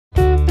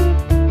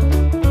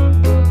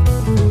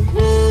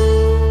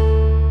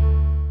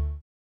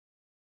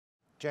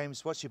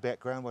James, what's your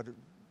background? What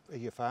are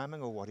you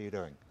farming or what are you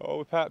doing? Oh,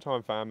 we're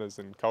part-time farmers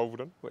in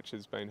Hoban, which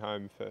has been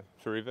home for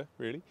forever,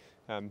 really.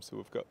 So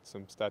we've got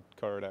some stud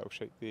Corriedale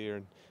sheep there,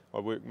 and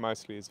I work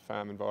mostly as a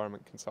farm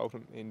environment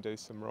consultant and do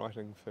some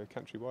writing for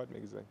Countrywide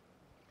magazine.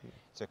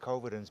 So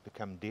Culverden's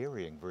become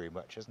dairying very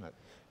much, isn't it?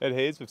 It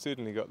has. We've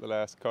certainly got the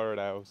last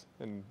Corriedales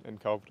in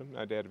Culverden,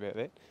 no doubt about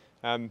that.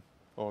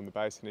 Or on the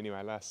basin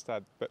anyway, last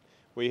stud. But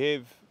we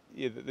have,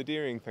 the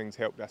dairying thing's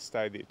helped us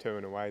stay there too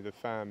in a way. The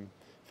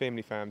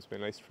family farm's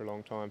been leased for a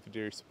long time for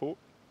dairy support.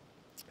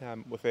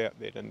 Without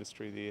that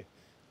industry there,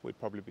 we'd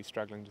probably be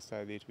struggling to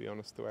stay there, to be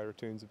honest, the way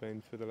returns have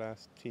been for the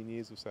last 10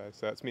 years or so.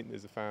 So it's meant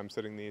there's a farm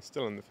sitting there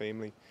still in the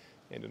family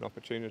and an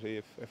opportunity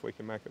if we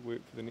can make it work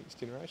for the next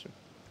generation.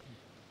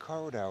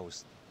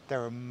 Corriedales,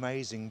 they're an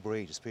amazing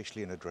breed,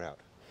 especially in a drought.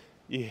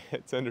 Yeah,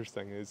 it's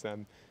interesting. There's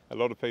a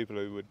lot of people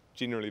who would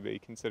generally be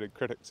considered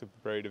critics of the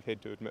breed have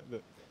had to admit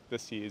that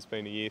this year's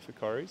been a year for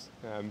Corries.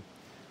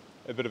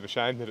 A bit of a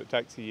shame that it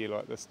takes a year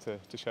like this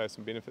to show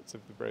some benefits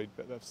of the breed,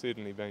 but they've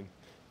certainly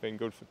been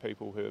good for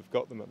people who have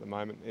got them at the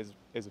moment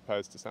as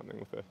opposed to something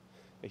with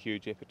a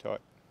huge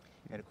appetite.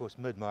 And of course,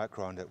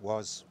 mid-micron, it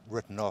was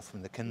written off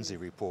from the Kinsey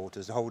report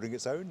as holding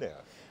its own now.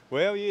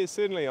 Well, yeah,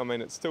 certainly. I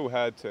mean, it's still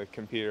hard to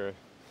compare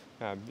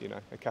a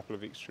couple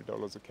of extra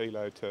dollars a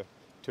kilo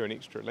to an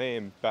extra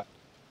lamb, but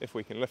if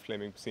we can lift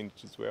lambing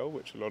percentage as well,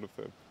 which a lot of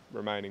the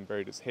remaining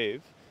breeders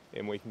have,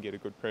 and we can get a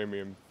good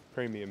premium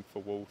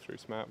for wool through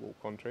smart wool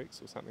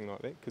contracts or something like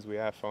that, because we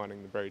are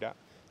finding the breed up,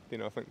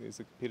 then I think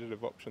there's a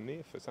competitive option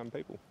there for some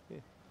people. Yeah.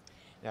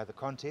 Now the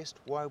contest,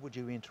 why would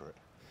you enter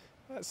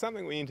it?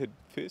 Something we entered,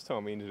 first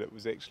time we entered it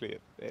was actually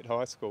at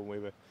high school. We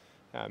were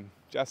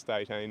just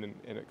 18 and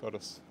it got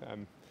us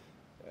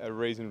a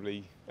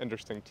reasonably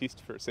interesting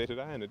test for a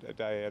Saturday and a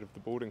day out of the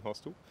boarding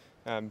hostel.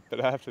 But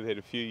after that,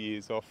 a few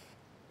years off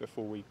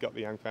before we got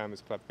the Young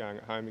Farmers Club going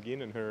at home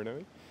again in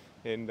Hurunui.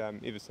 And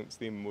ever since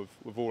then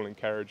we've all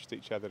encouraged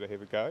each other to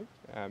have a go,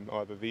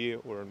 either there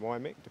or in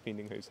Waimak,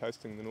 depending who's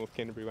hosting the North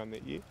Canterbury one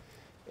that year.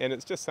 And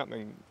it's just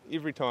something,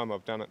 every time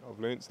I've done it I've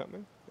learnt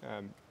something.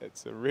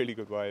 It's a really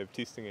good way of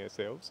testing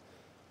ourselves,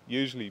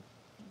 usually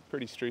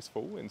pretty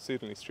stressful and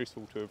certainly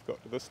stressful to have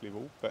got to this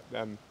level, but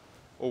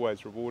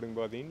always rewarding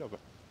by the end of it.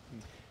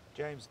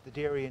 James, the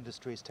dairy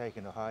industry has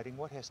taken a hiding.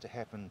 What has to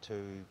happen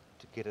to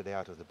get it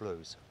out of the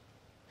blues?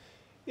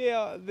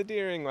 Yeah, the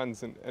dairying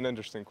one's an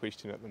interesting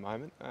question at the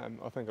moment.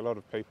 I think a lot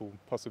of people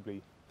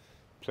possibly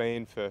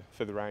plan for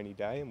the rainy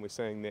day, and we're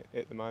seeing that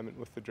at the moment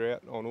with the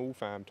drought on all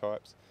farm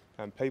types.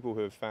 People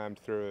who have farmed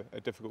through a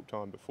difficult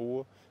time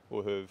before,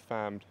 or who have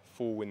farmed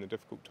for when the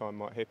difficult time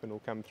might happen,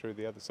 will come through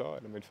the other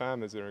side. I mean,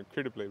 farmers are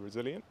incredibly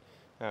resilient.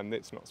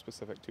 That's not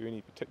specific to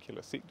any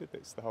particular sector,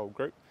 that's the whole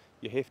group.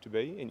 You have to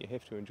be, and you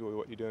have to enjoy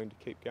what you're doing to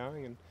keep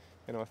going,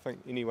 and I think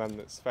anyone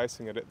that's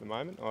facing it at the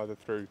moment, either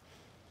through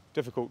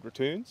difficult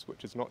returns,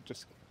 which is not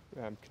just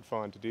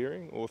confined to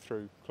dairying, or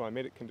through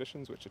climatic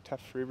conditions, which are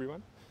tough for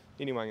everyone,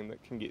 anyone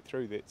that can get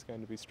through that's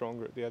going to be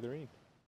stronger at the other end.